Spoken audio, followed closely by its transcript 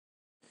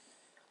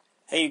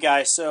Hey you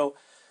guys, so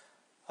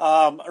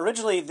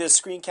originally this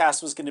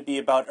screencast was going to be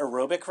about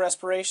aerobic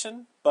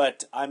respiration,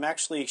 but I'm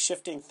actually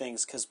shifting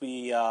things because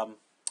we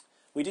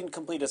didn't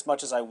complete as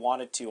much as I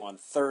wanted to on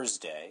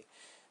Thursday.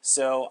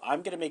 So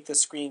I'm going to make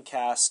this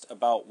screencast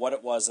about what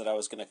it was that I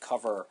was going to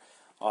cover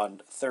on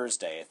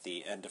Thursday at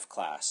the end of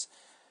class.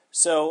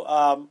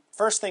 So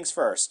first things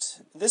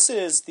first, this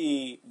is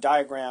the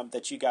diagram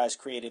that you guys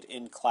created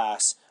in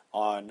class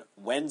on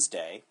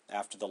Wednesday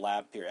after the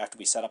lab period, after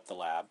we set up the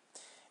lab.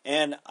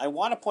 And I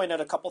want to point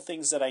out a couple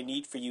things that I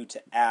need for you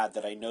to add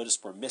that I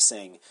noticed were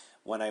missing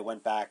when I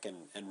went back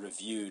and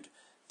reviewed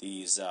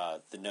these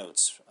the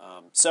notes.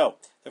 So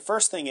the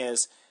first thing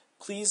is,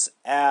 please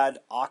add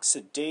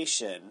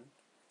oxidation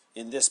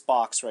in this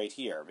box right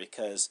here,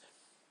 because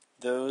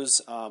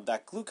those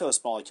that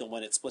glucose molecule,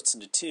 when it splits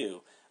into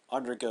two,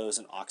 undergoes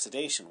an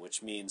oxidation,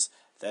 which means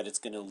that it's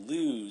going to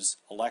lose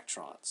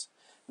electrons.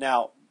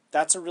 Now,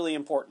 that's a really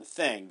important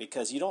thing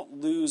because you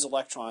don't lose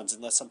electrons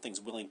unless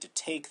something's willing to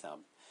take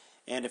them.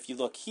 And if you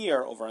look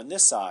here over on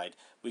this side,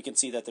 we can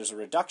see that there's a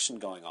reduction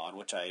going on,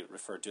 which I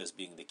referred to as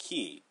being the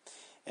key.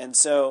 And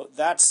so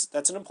that's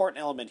an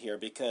important element here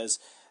because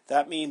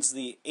that means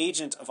the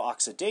agent of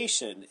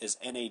oxidation is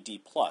NAD+,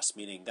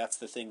 meaning that's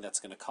the thing that's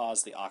going to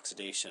cause the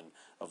oxidation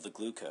of the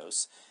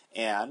glucose.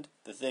 And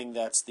the thing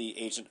that's the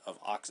agent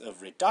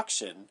of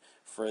reduction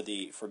for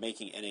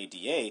making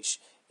NADH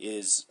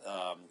is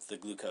the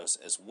glucose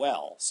as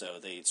well. So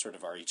they sort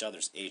of are each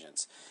other's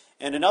agents.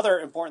 And another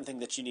important thing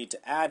that you need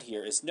to add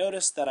here is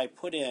notice that I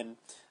put in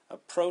a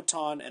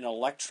proton and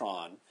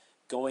electron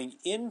going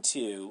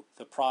into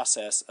the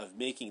process of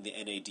making the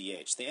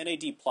NADH. The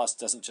NAD plus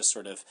doesn't just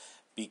sort of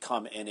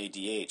become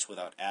NADH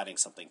without adding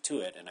something to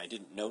it, and I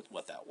didn't note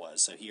what that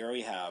was. So here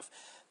we have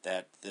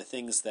that the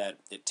things that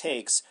it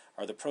takes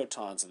are the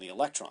protons and the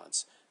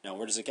electrons. Now,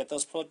 where does it get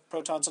those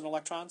protons and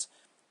electrons?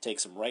 It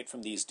takes them right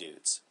from these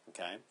dudes,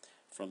 okay?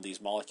 From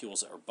these molecules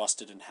that were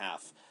busted in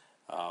half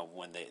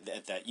when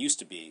that used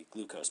to be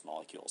glucose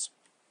molecules.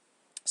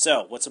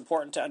 So what's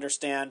important to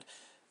understand,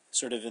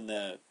 sort of in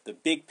the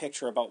big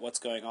picture about what's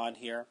going on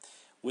here,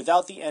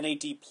 without the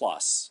NAD+,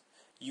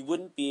 you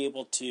wouldn't be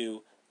able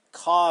to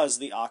cause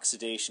the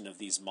oxidation of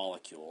these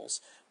molecules,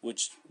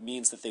 which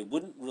means that they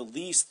wouldn't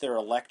release their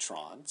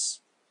electrons.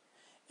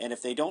 And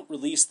if they don't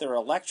release their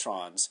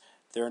electrons,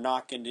 they're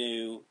not going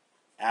to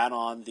add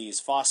on these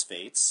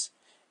phosphates,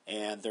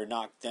 and they're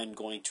not then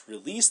going to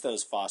release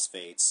those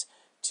phosphates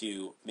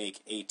to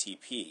make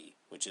ATP,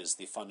 which is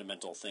the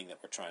fundamental thing that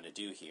we're trying to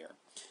do here,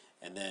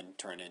 and then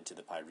turn into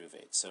the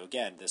pyruvate. So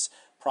again, this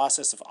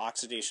process of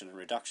oxidation and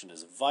reduction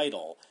is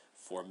vital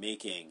for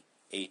making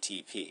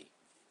ATP.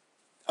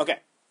 Okay,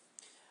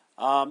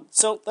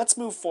 so let's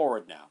move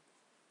forward now.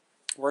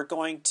 We're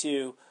going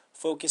to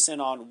focus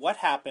in on what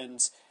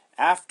happens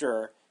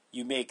after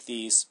you make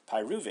these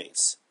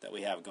pyruvates that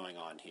we have going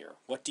on here.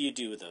 What do you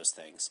do with those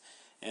things?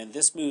 And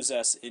this moves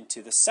us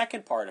into the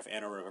second part of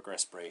anaerobic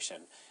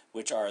respiration,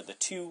 which are the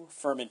two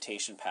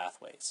fermentation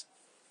pathways.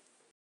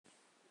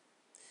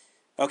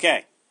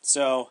 Okay,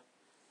 so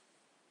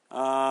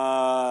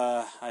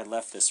I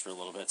left this for a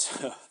little bit,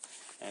 so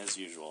as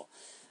usual,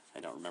 I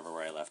don't remember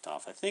where I left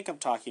off. I think I'm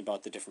talking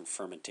about the different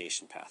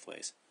fermentation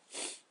pathways.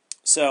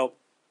 So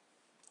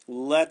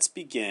let's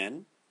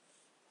begin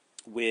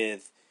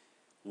with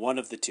one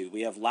of the two.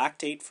 We have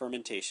lactate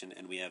fermentation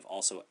and we have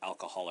also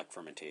alcoholic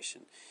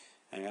fermentation.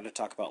 I'm going to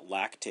talk about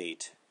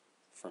lactate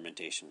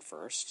fermentation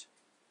first.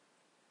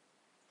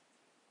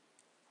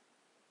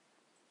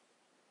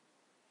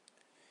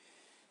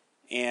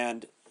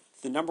 And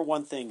the number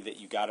one thing that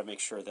you got to make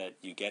sure that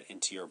you get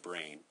into your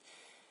brain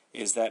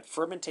is that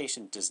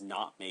fermentation does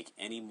not make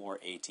any more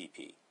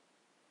ATP.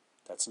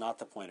 That's not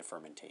the point of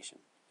fermentation.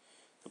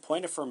 The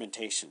point of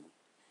fermentation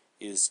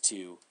is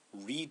to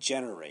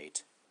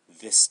regenerate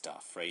this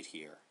stuff right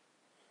here.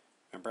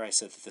 Remember I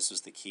said that this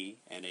was the key,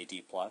 NAD+?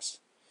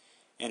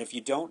 And if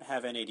you don't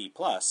have NAD+,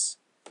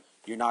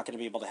 you're not going to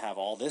be able to have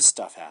all this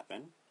stuff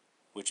happen,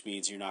 which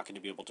means you're not going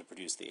to be able to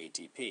produce the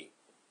ATP.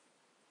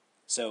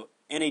 So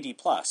NAD+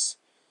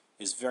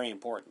 is very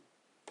important.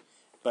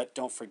 But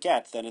don't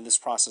forget that in this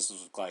process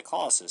of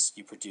glycolysis,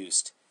 you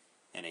produced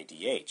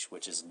NADH,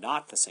 which is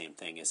not the same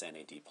thing as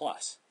NAD+.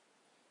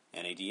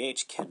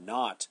 NADH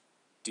cannot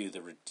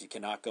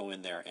go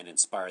in there and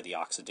inspire the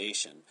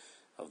oxidation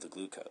of the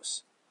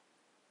glucose.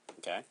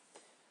 Okay?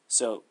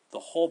 So the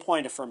whole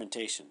point of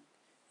fermentation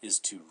is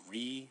to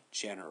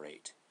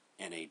regenerate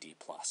NAD+,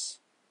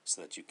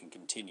 so that you can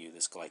continue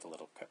this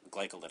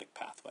glycolytic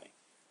pathway.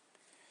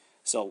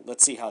 So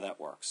let's see how that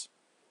works.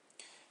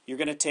 You're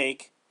going to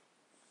take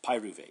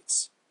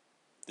pyruvates,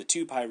 the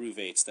two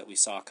pyruvates that we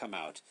saw come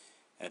out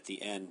at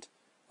the end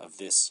of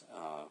this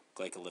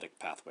glycolytic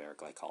pathway or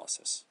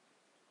glycolysis.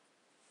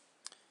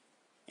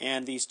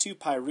 And these two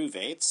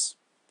pyruvates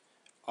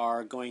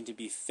are going to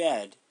be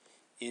fed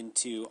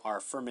into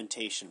our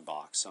fermentation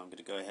box. So I'm going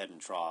to go ahead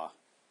and draw a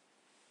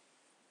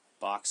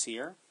box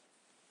here,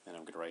 and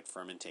I'm going to write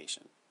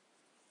fermentation.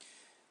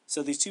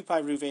 So these two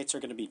pyruvates are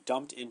going to be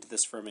dumped into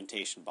this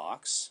fermentation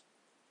box.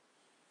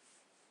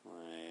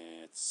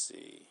 Let's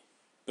see.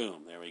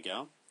 Boom, there we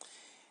go.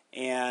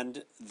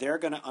 And they're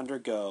going to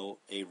undergo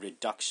a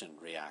reduction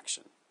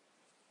reaction.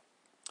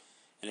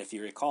 And if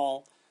you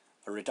recall,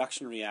 a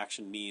reduction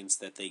reaction means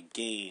that they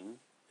gain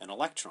an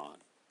electron.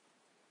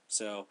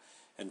 So,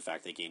 in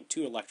fact, they gain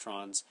 2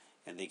 electrons,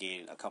 and they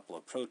gain a couple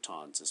of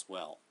protons as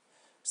well.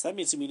 So that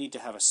means that we need to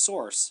have a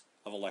source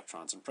of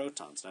electrons and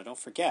protons. Now, don't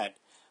forget,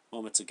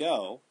 moments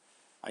ago,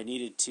 I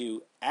needed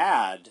to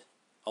add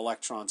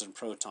electrons and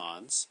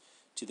protons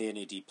to the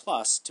NAD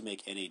plus to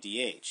make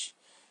NADH.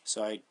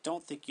 So I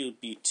don't think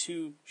you'd be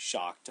too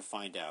shocked to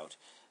find out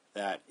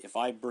that if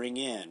I bring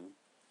in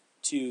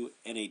 2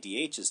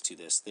 NADHs to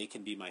this, they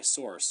can be my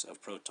source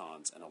of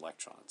protons and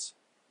electrons.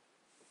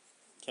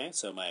 Okay,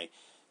 so my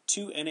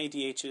 2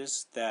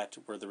 NADHs that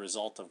were the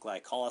result of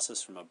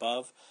glycolysis from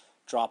above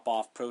drop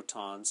off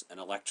protons and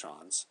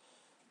electrons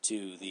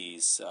to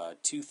these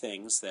 2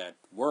 things that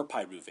were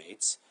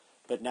pyruvates,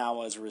 but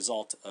now as a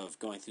result of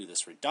going through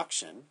this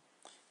reduction,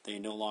 they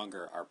no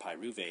longer are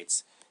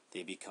pyruvates,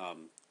 they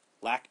become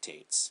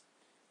lactates.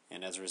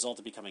 And as a result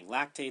of becoming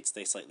lactates,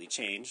 they slightly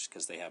change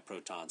because they have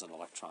protons and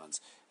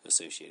electrons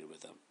associated with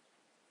them.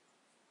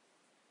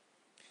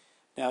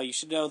 Now you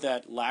should know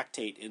that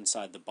lactate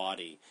inside the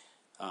body,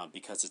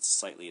 because it's a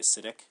slightly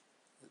acidic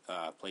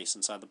place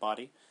inside the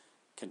body,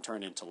 can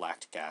turn into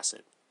lactic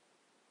acid,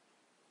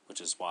 which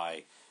is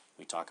why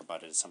we talk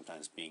about it as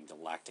sometimes being the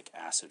lactic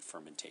acid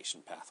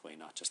fermentation pathway,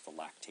 not just the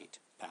lactate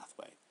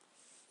pathway.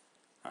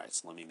 Alright,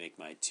 so let me make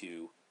my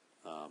 2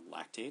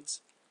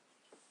 lactates.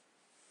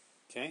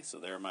 Okay, so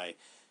there are my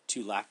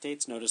 2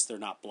 lactates. Notice they're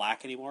not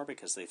black anymore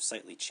because they've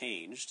slightly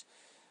changed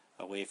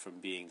away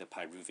from being the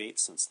pyruvates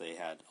since they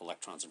had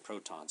electrons and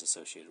protons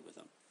associated with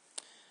them.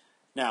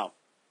 Now,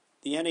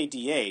 the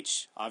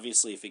NADH,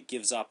 obviously if it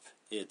gives up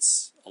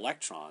its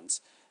electrons,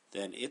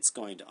 then it's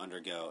going to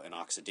undergo an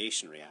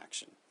oxidation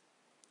reaction.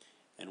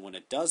 And when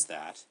it does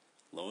that,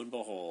 lo and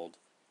behold,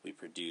 we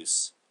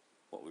produce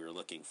what we were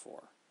looking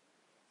for,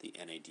 the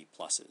NAD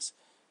pluses.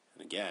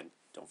 And again,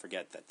 don't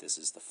forget that this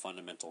is the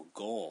fundamental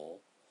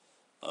goal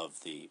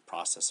of the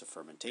process of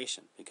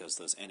fermentation, because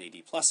those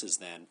NAD pluses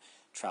then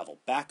travel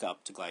back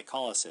up to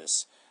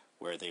glycolysis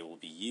where they will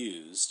be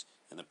used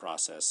in the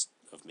process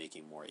of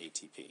making more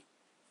ATP.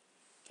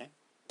 Okay?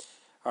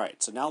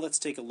 Alright, so now let's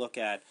take a look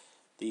at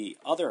the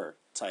other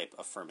type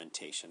of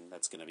fermentation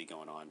that's going to be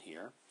going on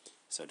here.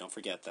 So don't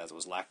forget that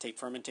was lactate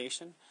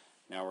fermentation.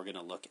 Now we're going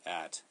to look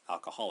at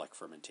alcoholic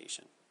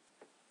fermentation.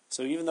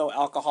 So even though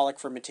alcoholic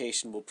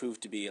fermentation will prove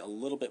to be a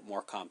little bit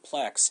more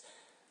complex,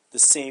 the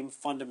same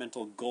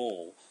fundamental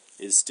goal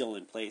is still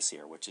in place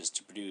here, which is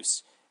to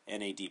produce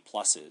NAD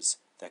pluses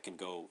that can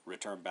go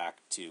return back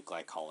to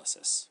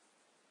glycolysis.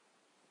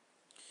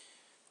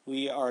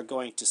 We are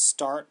going to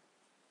start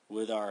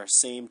with our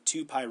same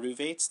 2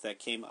 pyruvates that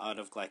came out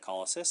of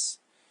glycolysis.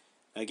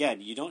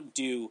 Again, you don't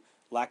do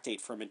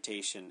lactate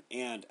fermentation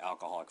and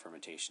alcoholic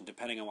fermentation.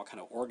 Depending on what kind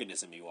of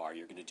organism you are,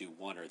 you're going to do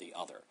one or the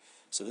other.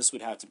 So this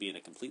would have to be in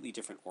a completely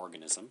different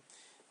organism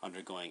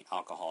undergoing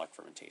alcoholic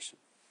fermentation.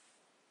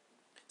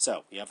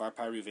 So we have our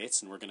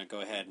pyruvates, and we're going to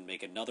go ahead and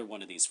make another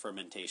one of these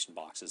fermentation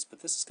boxes,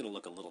 but this is going to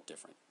look a little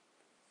different.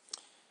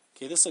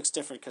 Okay, this looks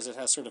different because it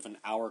has sort of an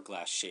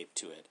hourglass shape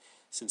to it,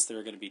 since there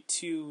are going to be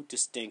 2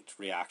 distinct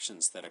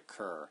reactions that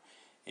occur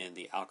in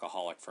the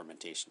alcoholic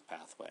fermentation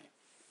pathway.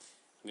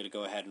 I'm going to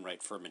go ahead and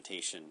write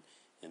fermentation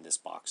in this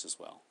box as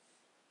well.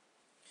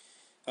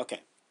 Okay,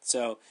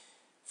 so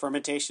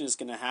fermentation is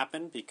going to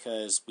happen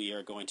because we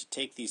are going to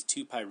take these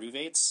 2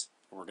 pyruvates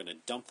and we're going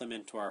to dump them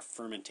into our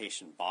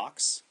fermentation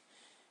box,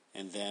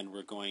 and then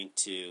we're going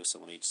to, so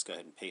let me just go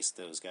ahead and paste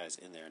those guys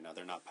in there. Now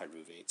they're not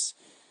pyruvates,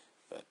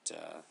 but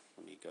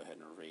let me go ahead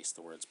and erase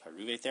the words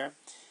pyruvate there.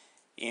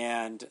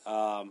 And,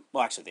 well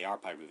actually they are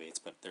pyruvates,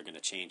 but they're going to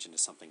change into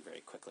something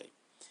very quickly.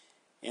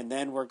 And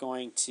then we're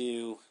going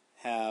to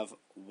have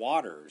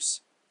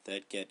waters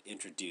that get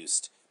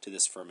introduced to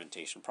this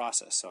fermentation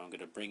process. So I'm going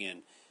to bring in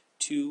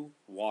 2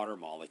 water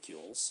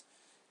molecules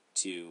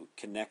to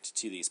connect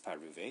to these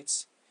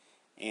pyruvates.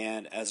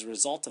 And as a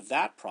result of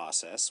that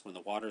process, when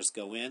the waters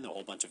go in, a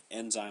whole bunch of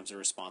enzymes are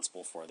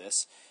responsible for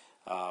this.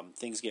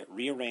 Things get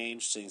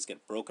rearranged, things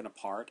get broken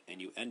apart, and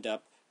you end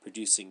up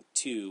producing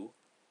 2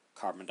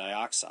 carbon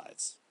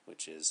dioxides,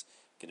 which is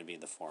going to be in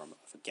the form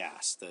of a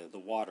gas. The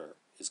water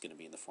is going to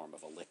be in the form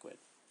of a liquid.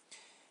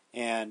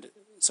 And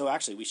so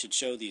actually we should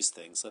show these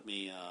things. Let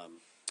me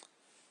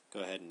go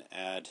ahead and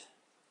add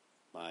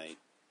my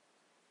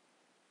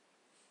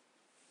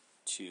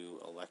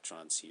 2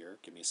 electrons here.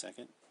 Give me a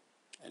second.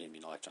 I didn't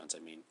mean electrons, I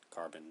mean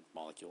carbon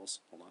molecules.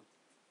 Hold on.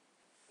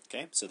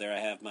 Okay, so there I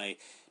have my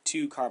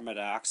 2 carbon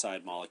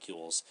dioxide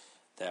molecules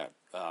that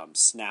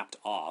snapped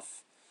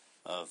off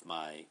of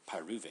my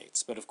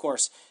pyruvates. But of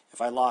course,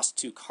 if I lost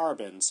 2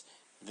 carbons,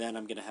 then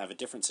I'm going to have a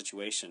different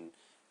situation,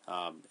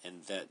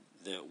 and that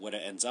what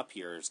ends up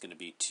here is going to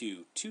be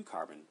 2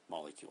 carbon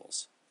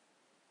molecules.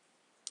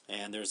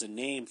 And there's a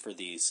name for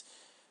these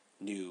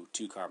new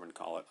 2 carbon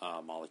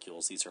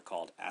molecules. These are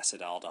called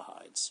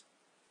acetaldehydes.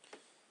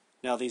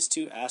 Now these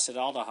 2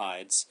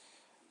 acetaldehydes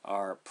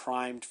are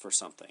primed for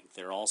something.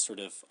 They're all sort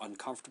of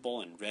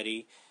uncomfortable and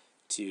ready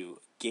to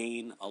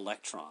gain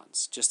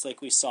electrons. Just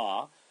like we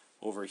saw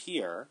over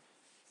here,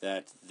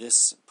 that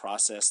this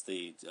process,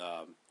 the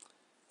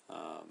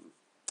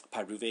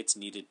pyruvates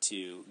needed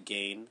to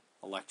gain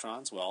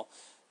electrons. Well,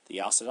 the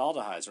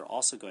acetaldehydes are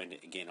also going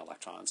to gain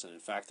electrons, and in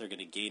fact they're going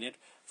to gain it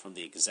from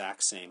the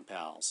exact same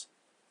pals.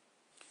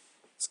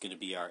 It's going to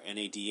be our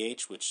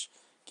NADH, which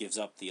gives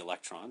up the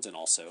electrons and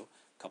also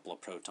a couple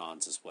of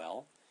protons as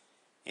well.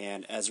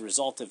 And as a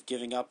result of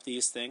giving up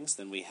these things,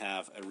 then we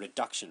have a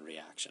reduction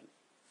reaction.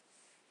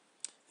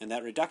 And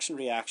that reduction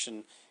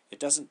reaction, it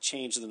doesn't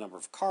change the number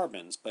of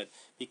carbons, but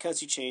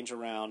because you change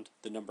around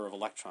the number of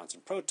electrons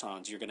and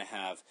protons, you're going to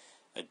have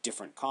a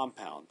different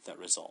compound that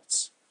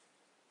results.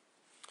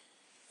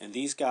 And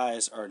these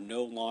guys are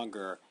no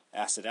longer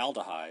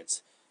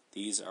acetaldehydes.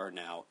 These are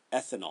now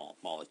ethanol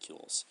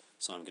molecules.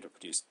 So I'm going to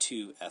produce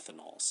 2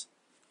 ethanols.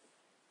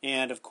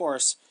 And of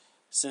course,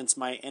 since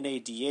my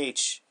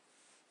NADH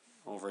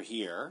over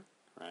here,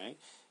 right,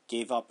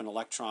 gave up an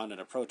electron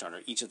and a proton,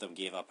 or each of them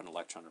gave up an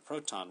electron and a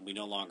proton, we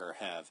no longer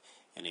have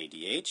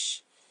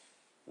NADH.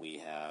 We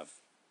have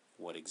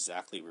what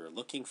exactly we were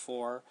looking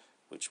for,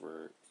 which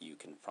you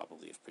can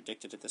probably have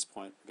predicted at this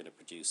point. We're going to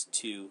produce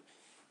 2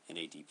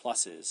 NAD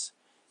pluses,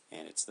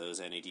 and it's those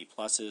NAD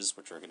pluses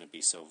which are going to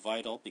be so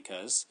vital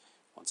because,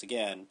 once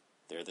again,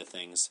 they're the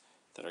things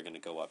that are going to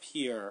go up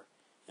here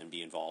and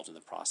be involved in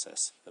the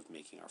process of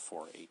making our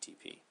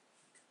 4-ATP.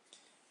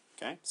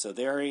 Okay, so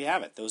there you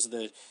have it. Those are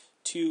the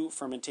 2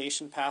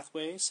 fermentation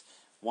pathways,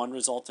 one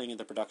resulting in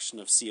the production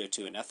of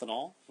CO2 and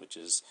ethanol, which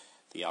is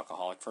the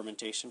alcoholic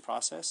fermentation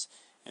process,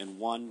 and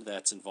one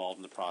that's involved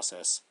in the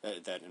process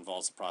that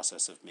involves the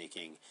process of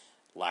making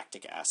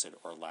lactic acid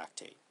or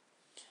lactate.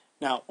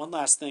 Now, one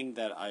last thing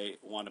that I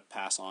want to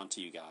pass on to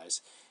you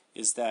guys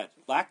is that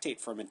lactate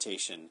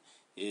fermentation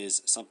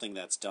is something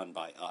that's done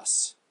by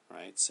us,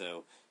 right?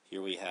 So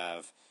here we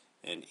have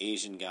an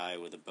Asian guy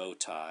with a bow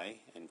tie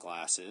and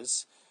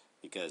glasses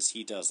because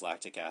he does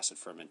lactic acid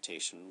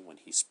fermentation when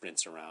he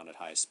sprints around at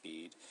high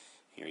speed.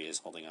 Here he is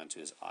holding on to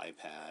his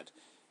iPad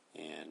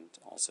and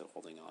also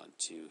holding on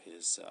to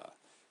his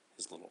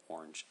little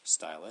orange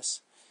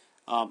stylus.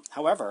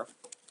 However,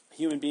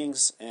 human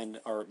beings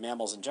or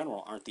mammals in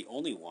general aren't the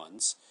only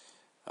ones.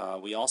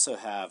 We also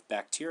have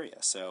bacteria.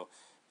 So,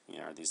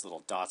 these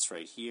little dots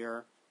right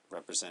here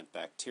represent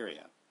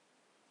bacteria.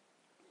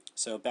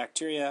 So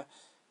bacteria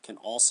can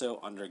also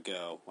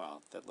undergo,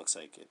 well, that looks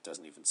like it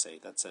doesn't even say,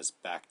 that says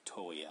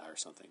bacteria or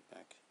something.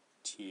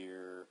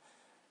 Bacteria,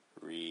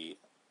 you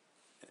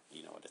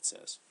know what it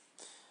says.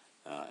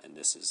 And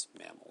this is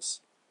mammals.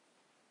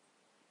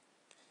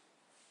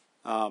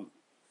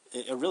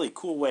 A really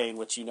cool way in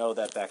which you know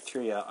that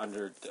bacteria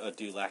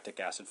do lactic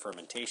acid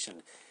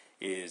fermentation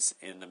is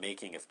in the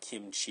making of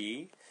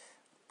kimchi,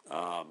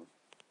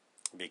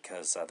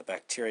 because the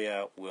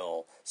bacteria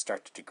will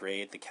start to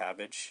degrade the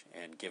cabbage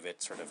and give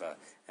it sort of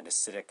an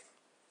acidic...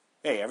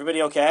 Hey,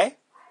 everybody okay?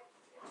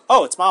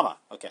 Oh, it's Mama.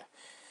 Okay.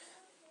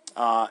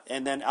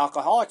 And then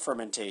alcoholic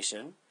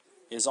fermentation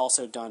is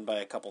also done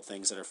by a couple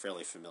things that are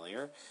fairly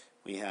familiar.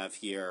 We have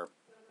here,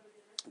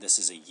 this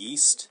is a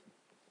yeast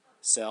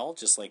cell,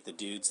 just like the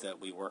dudes that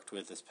we worked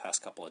with this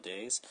past couple of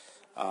days.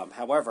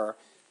 However,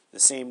 the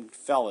same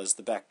fellas,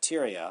 the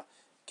bacteria,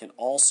 can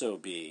also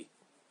be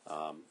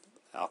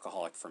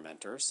alcoholic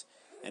fermenters.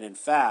 And in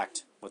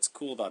fact, what's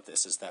cool about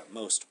this is that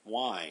most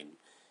wine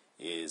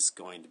is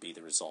going to be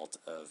the result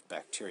of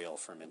bacterial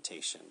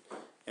fermentation,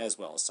 as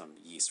well as some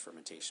yeast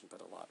fermentation, but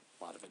a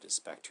lot of it is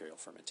bacterial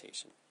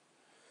fermentation.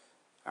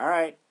 All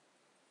right,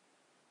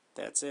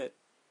 that's it.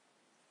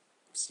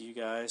 See you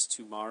guys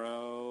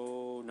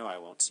tomorrow. No, I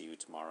won't see you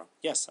tomorrow.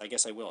 Yes, I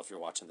guess I will if you're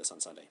watching this on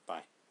Sunday.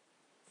 Bye.